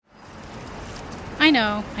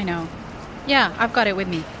I know. Yeah, I've got it with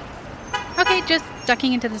me. Okay, just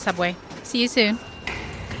ducking into the subway. See you soon.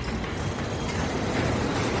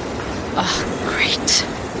 Oh, great.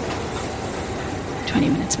 20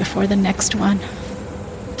 minutes before the next one.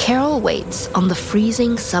 Carol waits on the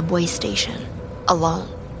freezing subway station, alone.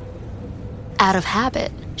 Out of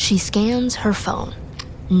habit, she scans her phone.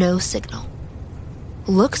 No signal.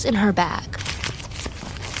 Looks in her bag.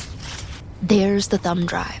 There's the thumb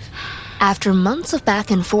drive. After months of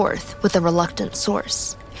back and forth with a reluctant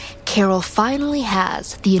source, Carol finally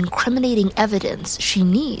has the incriminating evidence she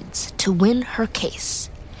needs to win her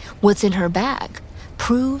case. What's in her bag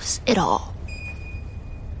proves it all.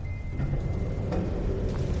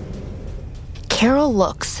 Carol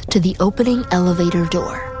looks to the opening elevator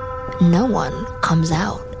door. No one comes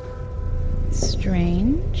out.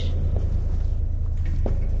 Strange.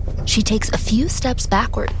 She takes a few steps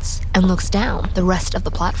backwards and looks down the rest of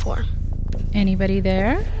the platform. Anybody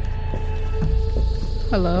there?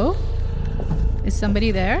 Hello? Is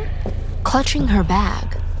somebody there? Clutching her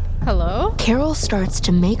bag, Hello? Carol starts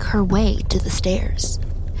to make her way to the stairs.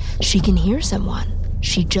 She can hear someone.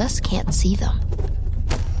 She just can't see them.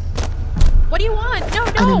 What do you want? No!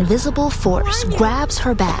 An invisible force grabs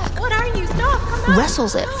her bag, What are you? Stop! Come on!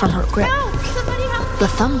 wrestles it from her grip. No! Somebody help me! The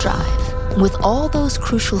thumb drive, with all those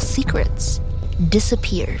crucial secrets,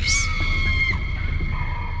 disappears.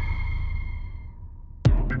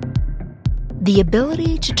 The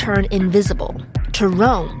ability to turn invisible, to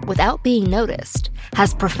roam without being noticed,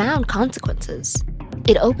 has profound consequences.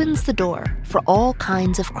 It opens the door for all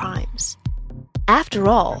kinds of crimes. After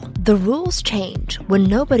all, the rules change when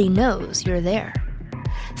nobody knows you're there.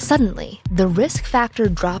 Suddenly, the risk factor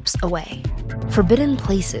drops away. Forbidden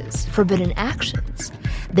places, forbidden actions,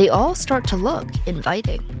 they all start to look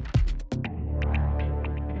inviting.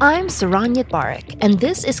 I'm Saranyat Barak, and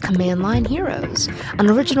this is Command Line Heroes, an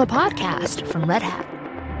original podcast from Red Hat.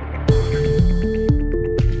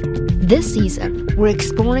 This season, we're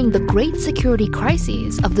exploring the great security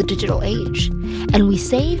crises of the digital age, and we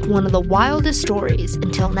saved one of the wildest stories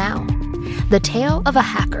until now, the tale of a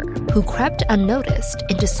hacker who crept unnoticed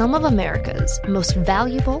into some of America's most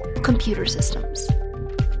valuable computer systems.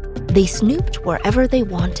 They snooped wherever they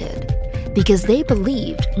wanted, because they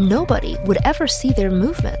believed nobody would ever see their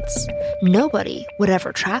movements. Nobody would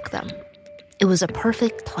ever track them. It was a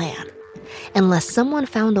perfect plan, unless someone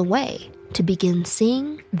found a way to begin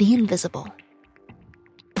seeing the invisible.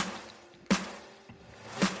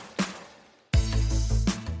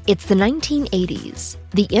 It's the 1980s.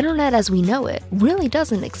 The internet as we know it really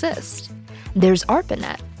doesn't exist. There's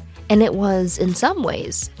ARPANET, and it was, in some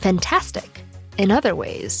ways, fantastic. In other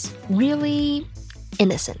ways, really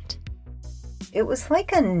innocent. It was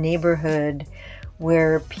like a neighborhood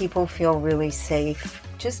where people feel really safe,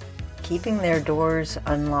 just keeping their doors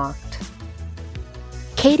unlocked.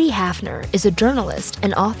 Katie Hafner is a journalist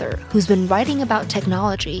and author who's been writing about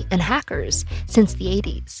technology and hackers since the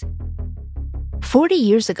 80s. 40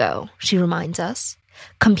 years ago, she reminds us,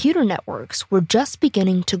 computer networks were just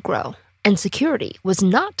beginning to grow, and security was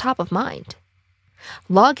not top of mind.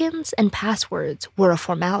 Logins and passwords were a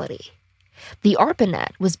formality. The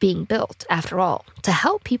ARPANET was being built, after all, to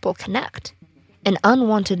help people connect, and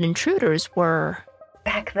unwanted intruders were...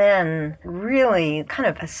 Back then, really kind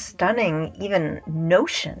of a stunning even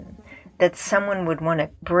notion that someone would want to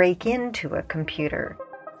break into a computer.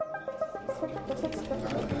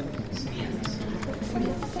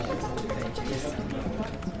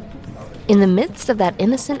 In the midst of that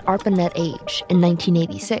innocent ARPANET age in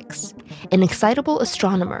 1986, an excitable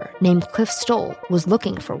astronomer named Cliff Stoll was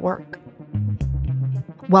looking for work.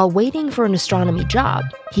 While waiting for an astronomy job,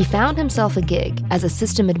 he found himself a gig as a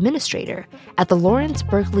system administrator at the Lawrence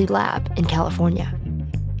Berkeley Lab in California.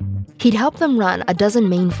 He'd help them run a dozen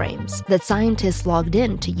mainframes that scientists logged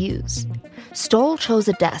in to use. Stoll chose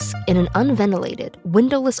a desk in an unventilated,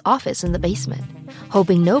 windowless office in the basement,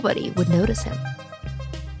 hoping nobody would notice him.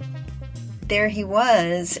 There he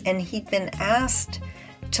was, and he'd been asked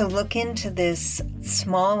to look into this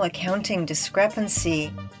small accounting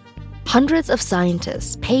discrepancy. Hundreds of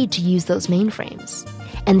scientists paid to use those mainframes,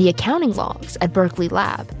 and the accounting logs at Berkeley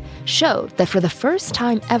Lab showed that for the first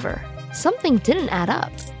time ever, something didn't add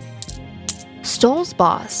up. Stoll's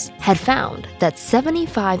boss had found that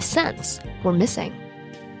 75 cents were missing.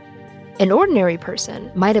 An ordinary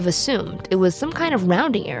person might have assumed it was some kind of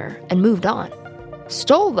rounding error and moved on.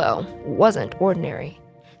 Stoll, though, wasn't ordinary.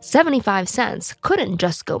 75 cents couldn't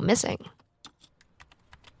just go missing.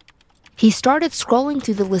 He started scrolling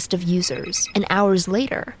through the list of users, and hours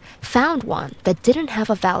later, found one that didn't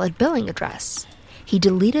have a valid billing address. He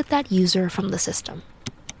deleted that user from the system.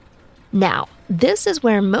 Now, this is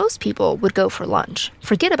where most people would go for lunch,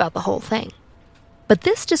 forget about the whole thing. But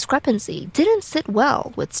this discrepancy didn't sit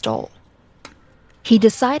well with Stoll. He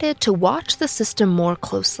decided to watch the system more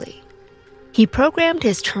closely. He programmed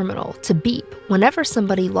his terminal to beep whenever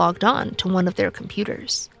somebody logged on to one of their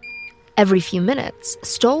computers. Every few minutes,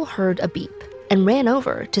 Stoll heard a beep and ran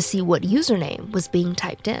over to see what username was being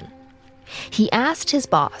typed in. He asked his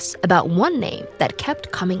boss about one name that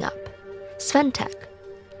kept coming up, Sventek.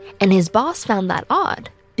 And his boss found that odd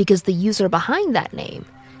because the user behind that name,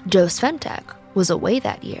 Joe Sventek, was away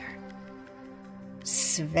that year.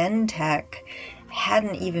 Sventek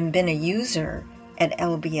hadn't even been a user at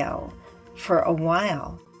LBL for a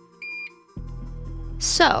while.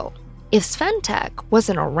 So, if Sventek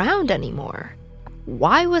wasn't around anymore,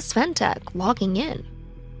 why was Sventek logging in?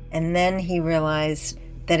 And then he realized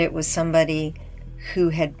that it was somebody who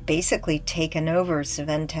had basically taken over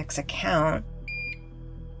Sventek's account.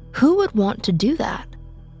 Who would want to do that?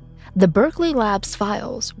 The Berkeley Lab's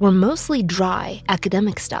files were mostly dry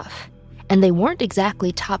academic stuff, and they weren't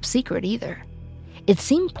exactly top secret either. It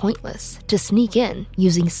seemed pointless to sneak in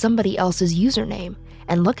using somebody else's username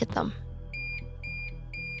and look at them.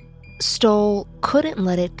 Stoll couldn't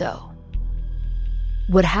let it go.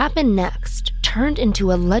 What happened next turned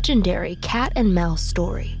into a legendary cat and mouse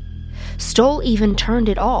story. Stoll even turned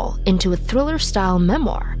it all into a thriller-style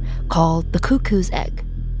memoir called The Cuckoo's Egg.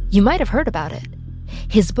 You might have heard about it.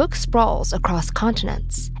 His book sprawls across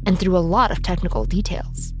continents and through a lot of technical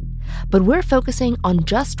details. But we're focusing on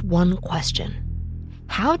just one question.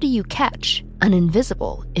 How do you catch an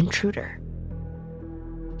invisible intruder?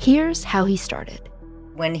 Here's how he started.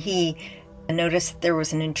 When he noticed that there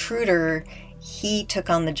was an intruder, he took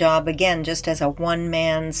on the job again just as a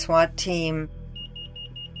one-man SWAT team.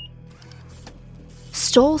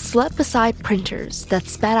 Stoll slept beside printers that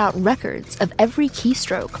spat out records of every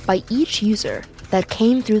keystroke by each user that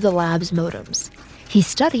came through the lab's modems. He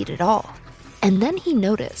studied it all, and then he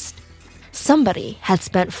noticed somebody had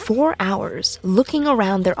spent 4 hours looking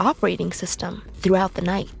around their operating system throughout the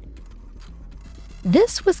night.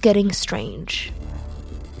 This was getting strange.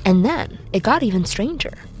 And then it got even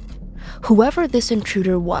stranger. Whoever this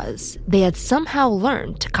intruder was, they had somehow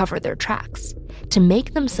learned to cover their tracks, to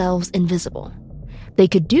make themselves invisible. They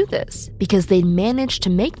could do this because they'd managed to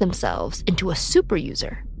make themselves into a super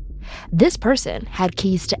user. This person had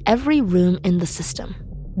keys to every room in the system.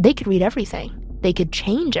 They could read everything. They could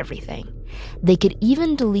change everything. They could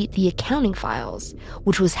even delete the accounting files,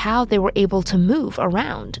 which was how they were able to move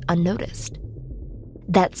around unnoticed.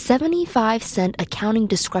 That 75-cent accounting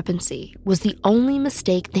discrepancy was the only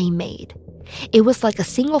mistake they made. It was like a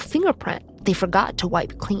single fingerprint they forgot to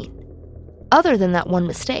wipe clean. Other than that one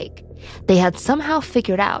mistake, they had somehow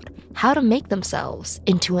figured out how to make themselves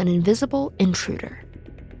into an invisible intruder.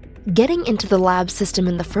 Getting into the lab system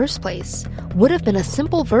in the first place would have been a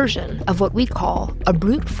simple version of what we'd call a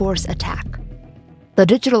brute force attack. The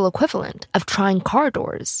digital equivalent of trying car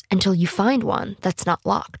doors until you find one that's not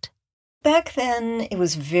locked. Back then, it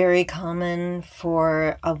was very common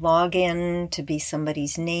for a login to be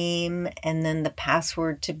somebody's name and then the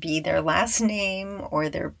password to be their last name or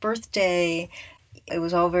their birthday. It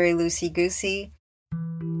was all very loosey-goosey.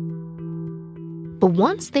 But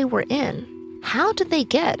once they were in, how did they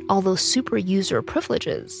get all those super user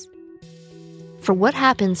privileges? For what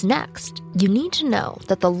happens next, you need to know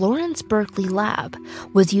that the Lawrence Berkeley lab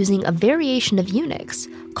was using a variation of Unix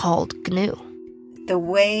called GNU. The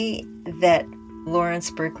way that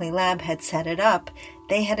Lawrence Berkeley Lab had set it up,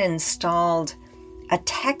 they had installed a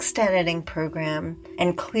text editing program,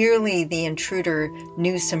 and clearly the intruder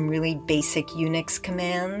knew some really basic Unix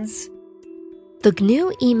commands. The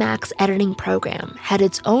GNU Emacs editing program had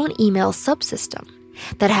its own email subsystem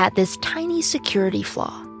that had this tiny security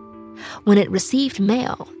flaw. When it received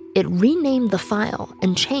mail, it renamed the file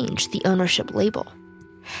and changed the ownership label.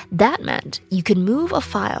 That meant you could move a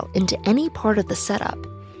file into any part of the setup,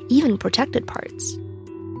 even protected parts.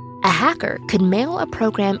 A hacker could mail a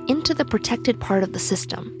program into the protected part of the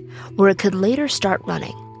system, where it could later start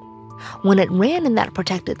running. When it ran in that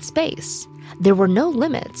protected space, there were no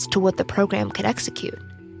limits to what the program could execute.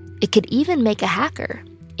 It could even make a hacker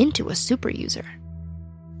into a super user.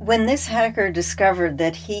 When this hacker discovered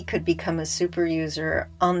that he could become a super user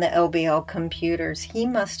on the LBL computers, he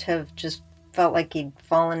must have just felt like he'd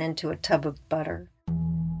fallen into a tub of butter.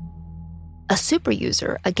 A super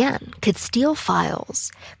user, again, could steal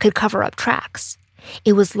files, could cover up tracks.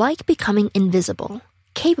 It was like becoming invisible,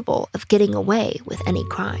 capable of getting away with any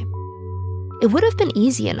crime. It would have been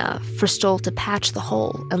easy enough for Stoll to patch the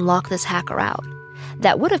hole and lock this hacker out.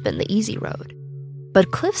 That would have been the easy road.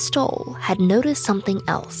 But Cliff Stoll had noticed something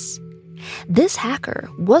else. This hacker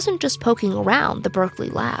wasn't just poking around the Berkeley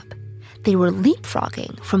lab. They were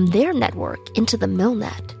leapfrogging from their network into the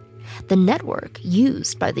MILNet, the network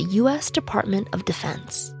used by the U.S. Department of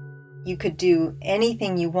Defense. You could do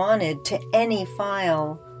anything you wanted to any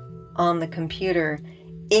file on the computer,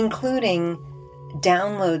 including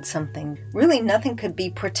download something. Really, nothing could be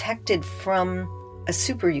protected from a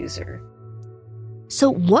super user. So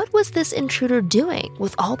what was this intruder doing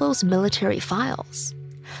with all those military files?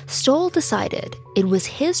 Stoll decided it was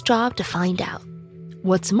his job to find out.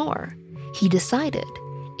 What's more, he decided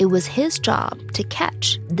it was his job to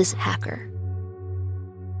catch this hacker.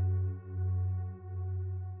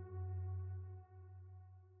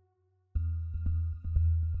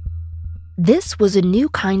 This was a new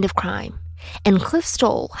kind of crime, and Cliff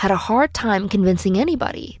Stoll had a hard time convincing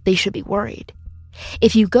anybody they should be worried.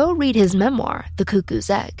 If you go read his memoir, The Cuckoo's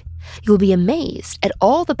Egg, you'll be amazed at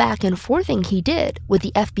all the back and forthing he did with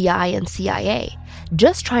the FBI and CIA,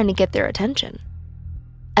 just trying to get their attention.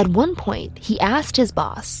 At one point, he asked his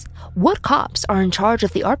boss, what cops are in charge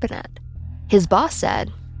of the ARPANET? His boss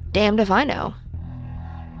said, damned if I know.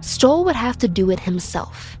 Stoll would have to do it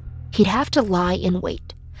himself. He'd have to lie in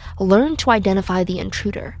wait, learn to identify the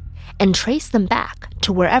intruder, and trace them back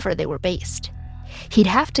to wherever they were based. He'd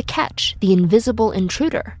have to catch the invisible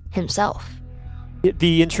intruder himself.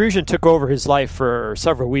 The intrusion took over his life for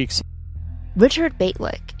several weeks. Richard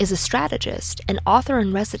Baitlick is a strategist and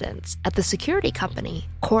author-in-residence at the security company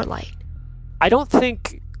Corelight. I don't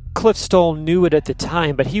think Cliff Stoll knew it at the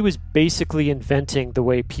time, but he was basically inventing the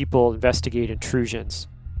way people investigate intrusions.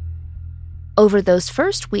 Over those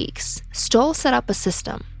first weeks, Stoll set up a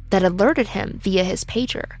system that alerted him via his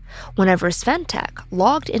pager whenever Sventech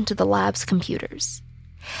logged into the lab's computers.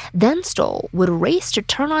 Then Stoll would race to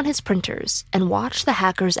turn on his printers and watch the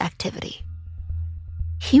hacker's activity.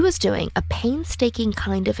 He was doing a painstaking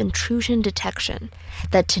kind of intrusion detection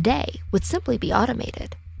that today would simply be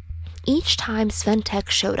automated. Each time Sventech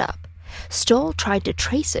showed up, Stoll tried to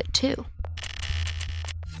trace it too.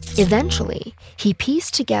 Eventually, he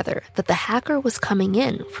pieced together that the hacker was coming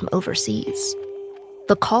in from overseas.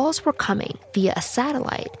 The calls were coming via a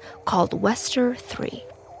satellite called Wester 3.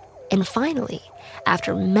 And finally,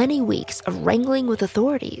 after many weeks of wrangling with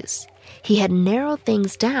authorities, he had narrowed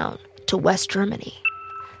things down to West Germany.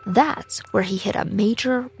 That's where he hit a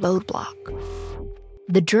major roadblock.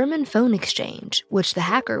 The German phone exchange, which the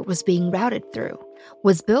hacker was being routed through,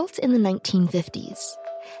 was built in the 1950s.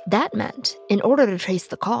 That meant, in order to trace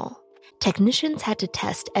the call, technicians had to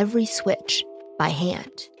test every switch by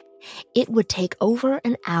hand. It would take over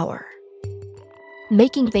an hour.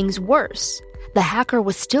 Making things worse, the hacker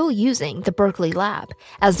was still using the Berkeley lab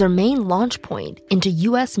as their main launch point into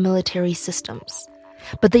U.S. military systems.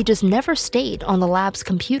 But they just never stayed on the lab's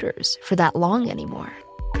computers for that long anymore.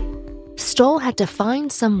 Stoll had to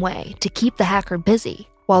find some way to keep the hacker busy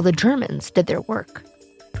while the Germans did their work.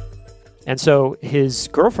 And so his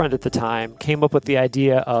girlfriend at the time came up with the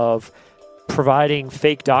idea of providing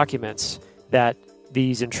fake documents that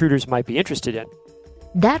these intruders might be interested in.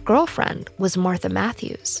 That girlfriend was Martha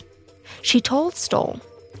Matthews. She told Stoll,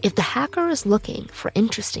 if the hacker is looking for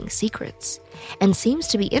interesting secrets and seems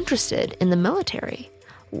to be interested in the military,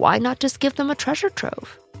 why not just give them a treasure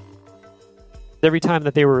trove? Every time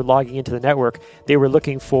that they were logging into the network, they were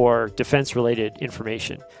looking for defense-related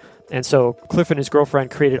information. And so Cliff and his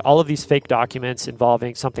girlfriend created all of these fake documents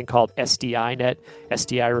involving something called SDI-Net,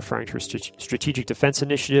 SDI referring to Strategic Defense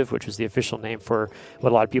Initiative, which was the official name for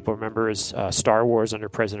what a lot of people remember as Star Wars under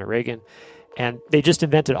President Reagan. And they just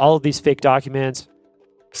invented all of these fake documents.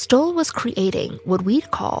 Stoll was creating what we'd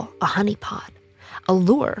call a honeypot, a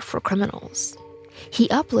lure for criminals. He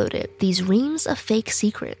uploaded these reams of fake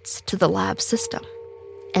secrets to the lab system,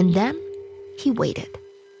 and then he waited.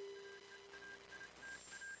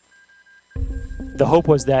 The hope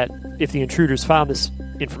was that if the intruders found this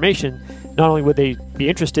information, not only would they be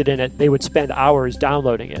interested in it, they would spend hours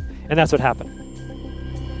downloading it. And that's what happened.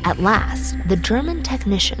 At last, the German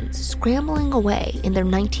technicians scrambling away in their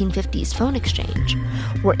 1950s phone exchange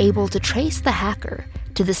were able to trace the hacker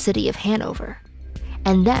to the city of Hanover,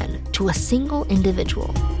 and then to a single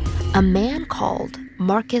individual, a man called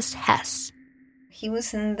Marcus Hess. He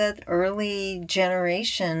was in that early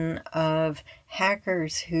generation of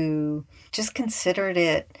hackers who just considered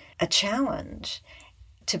it a challenge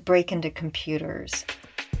to break into computers.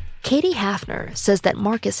 Katie Hafner says that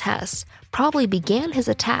Marcus Hess probably began his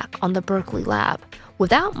attack on the Berkeley lab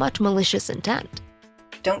without much malicious intent.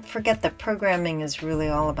 Don't forget that programming is really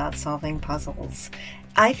all about solving puzzles.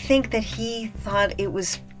 I think that he thought it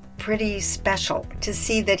was pretty special to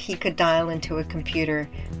see that he could dial into a computer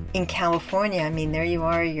in California. I mean, there you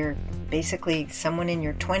are, you're basically someone in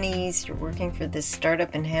your 20s, you're working for this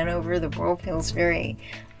startup in Hanover, the world feels very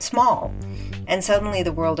small, and suddenly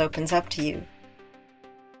the world opens up to you.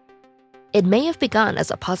 It may have begun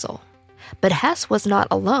as a puzzle, but Hess was not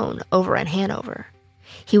alone over in Hanover.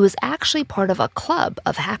 He was actually part of a club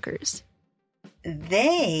of hackers.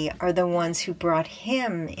 They are the ones who brought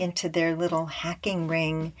him into their little hacking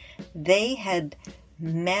ring. They had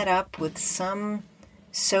met up with some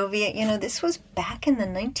Soviet, this was back in the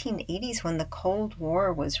 1980s when the Cold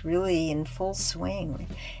War was really in full swing.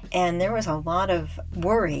 And there was a lot of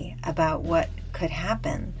worry about what could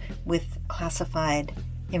happen with classified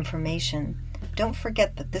information. Don't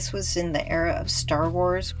forget that this was in the era of Star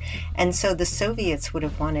Wars, and so the Soviets would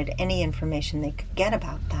have wanted any information they could get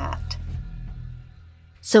about that.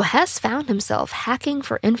 So Hess found himself hacking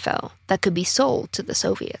for info that could be sold to the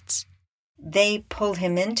Soviets. They pulled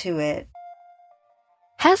him into it.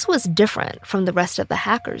 Hess was different from the rest of the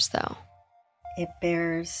hackers, though. It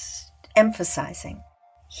bears emphasizing.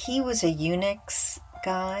 He was a Unix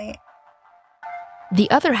guy.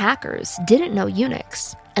 The other hackers didn't know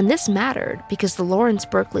Unix, and this mattered because the Lawrence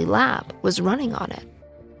Berkeley lab was running on it.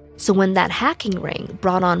 So when that hacking ring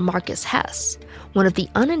brought on Marcus Hess, one of the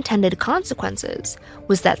unintended consequences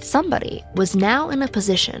was that somebody was now in a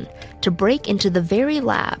position to break into the very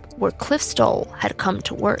lab where Cliff Stoll had come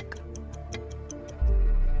to work.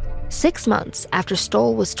 6 months after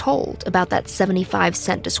Stoll was told about that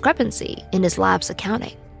 75-cent discrepancy in his lab's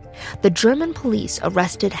accounting, the German police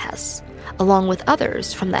arrested Hess, along with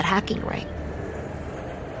others from that hacking ring.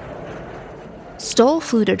 Stoll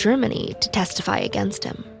flew to Germany to testify against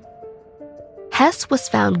him. Hess was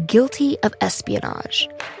found guilty of espionage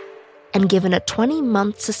and given a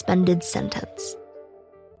 20-month suspended sentence.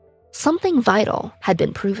 Something vital had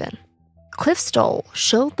been proven. Cliff Stoll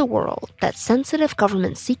showed the world that sensitive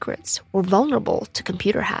government secrets were vulnerable to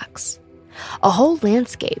computer hacks. A whole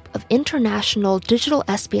landscape of international digital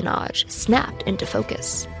espionage snapped into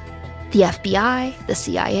focus. The FBI, the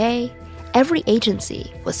CIA, every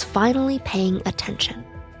agency was finally paying attention.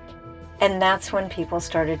 And that's when people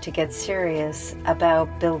started to get serious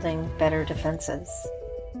about building better defenses.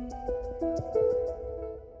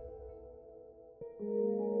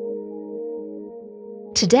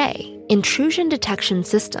 Today, intrusion detection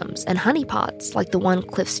systems and honeypots like the one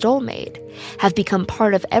Cliff Stoll made have become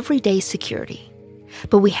part of everyday security.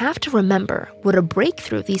 But we have to remember what a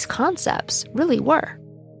breakthrough these concepts really were.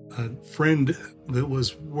 A friend that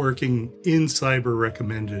was working in cyber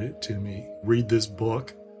recommended it to me. Read this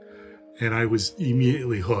book, and I was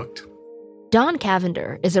immediately hooked. Don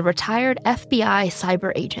Cavender is a retired FBI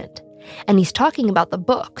cyber agent, and he's talking about the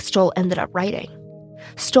book Stoll ended up writing.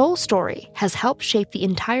 Stoll's story has helped shape the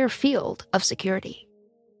entire field of security.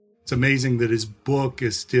 It's amazing that his book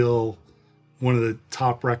is still one of the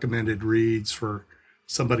top recommended reads for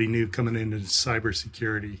somebody new coming into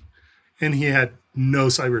cybersecurity. And he had no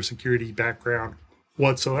cybersecurity background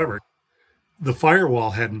whatsoever. The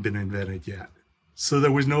firewall hadn't been invented yet. So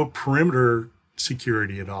there was no perimeter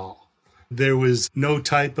security at all. There was no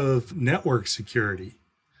type of network security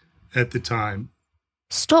at the time.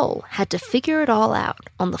 Stoll had to figure it all out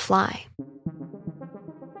on the fly.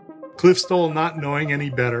 Cliff Stoll, not knowing any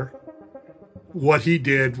better, what he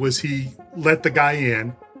did was he let the guy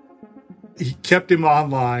in. He kept him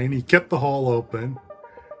online. He kept the hole open.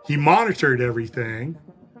 He monitored everything,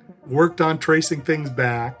 worked on tracing things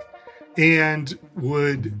back, and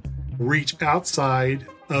would reach outside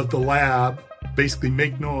of the lab, basically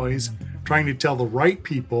make noise, trying to tell the right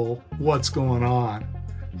people what's going on.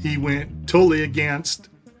 He went totally against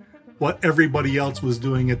what everybody else was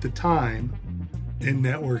doing at the time in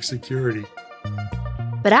network security.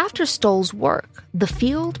 But after Stoll's work, the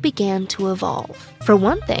field began to evolve. For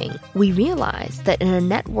one thing, we realized that in a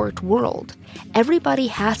networked world, everybody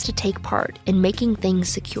has to take part in making things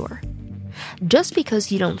secure. Just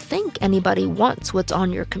because you don't think anybody wants what's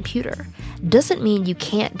on your computer doesn't mean you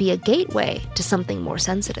can't be a gateway to something more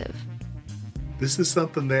sensitive. This is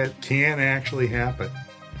something that can actually happen.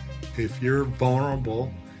 If you're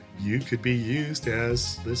vulnerable, you could be used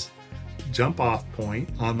as this jump-off point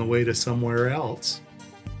on the way to somewhere else.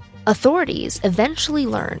 Authorities eventually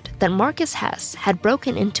learned that Marcus Hess had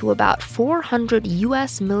broken into about 400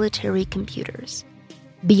 U.S. military computers.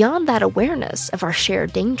 Beyond that awareness of our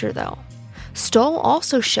shared danger, though, Stoll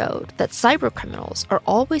also showed that cybercriminals are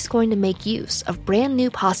always going to make use of brand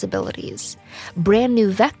new possibilities, brand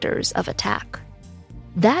new vectors of attack.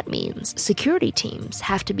 That means security teams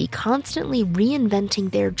have to be constantly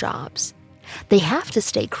reinventing their jobs. They have to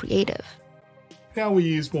stay creative. Now we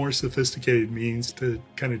use more sophisticated means to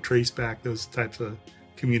kind of trace back those types of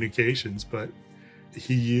communications, but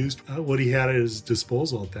he used what he had at his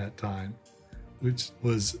disposal at that time, which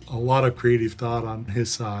was a lot of creative thought on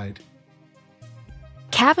his side.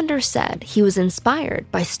 Cavender said he was inspired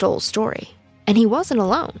by Stoll's story, and he wasn't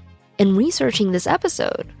alone. In researching this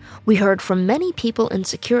episode, we heard from many people in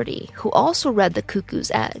security who also read The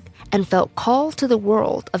Cuckoo's Egg and felt called to the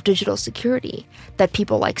world of digital security that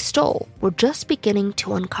people like Stoll were just beginning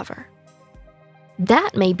to uncover.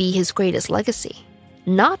 That may be his greatest legacy,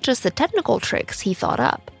 not just the technical tricks he thought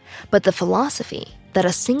up, but the philosophy that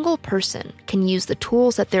a single person can use the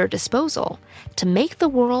tools at their disposal to make the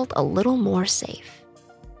world a little more safe.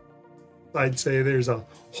 I'd say there's a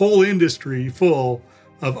whole industry full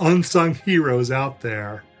of unsung heroes out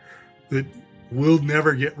there that will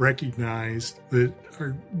never get recognized, that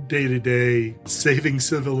are day-to-day saving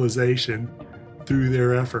civilization through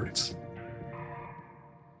their efforts.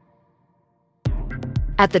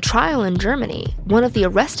 At the trial in Germany, one of the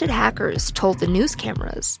arrested hackers told the news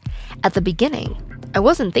cameras, "At the beginning, I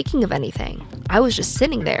wasn't thinking of anything. I was just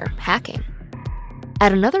sitting there, hacking."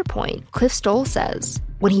 At another point, Cliff Stoll says,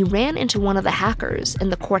 when he ran into one of the hackers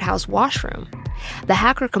in the courthouse washroom, the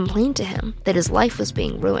hacker complained to him that his life was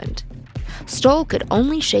being ruined. Stoll could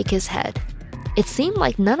only shake his head. It seemed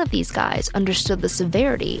like none of these guys understood the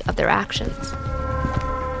severity of their actions.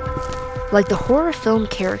 Like the horror film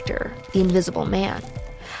character, the Invisible Man,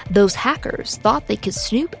 those hackers thought they could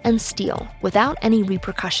snoop and steal without any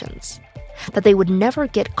repercussions, that they would never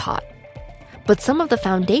get caught. But some of the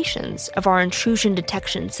foundations of our intrusion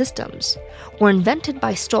detection systems were invented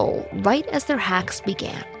by Stoll right as their hacks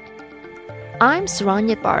began. I'm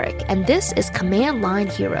Saranyat Barak, and this is Command Line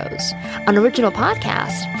Heroes, an original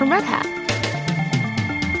podcast from Red Hat.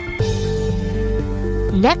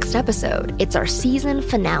 Next episode, it's our season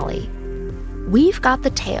finale. We've got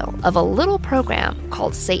the tale of a little program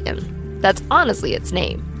called Satan. That's honestly its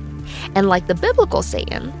name. And like the biblical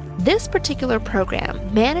Satan, this particular program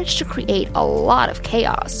managed to create a lot of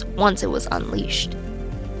chaos once it was unleashed.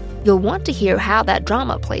 You'll want to hear how that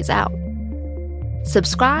drama plays out.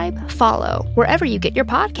 Subscribe, follow, wherever you get your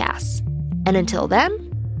podcasts. And until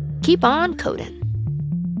then, keep on coding.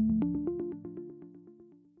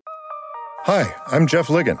 Hi, I'm Jeff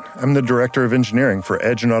Ligon. I'm the Director of Engineering for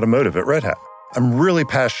Edge and Automotive at Red Hat. I'm really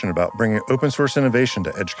passionate about bringing open source innovation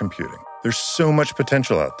to edge computing. There's so much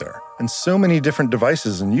potential out there, and so many different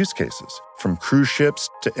devices and use cases, from cruise ships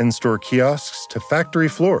to in-store kiosks to factory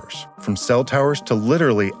floors, from cell towers to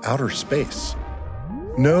literally outer space.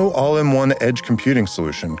 No all-in-one edge computing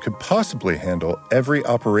solution could possibly handle every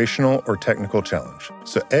operational or technical challenge,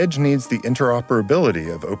 so Edge needs the interoperability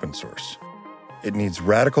of open source. It needs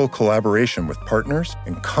radical collaboration with partners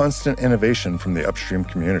and constant innovation from the upstream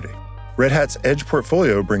community. Red Hat's Edge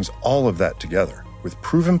portfolio brings all of that together, with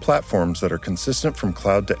proven platforms that are consistent from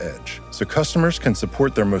cloud to edge, so customers can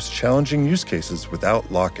support their most challenging use cases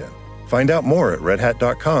without lock-in. Find out more at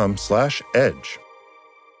redhat.com/edge.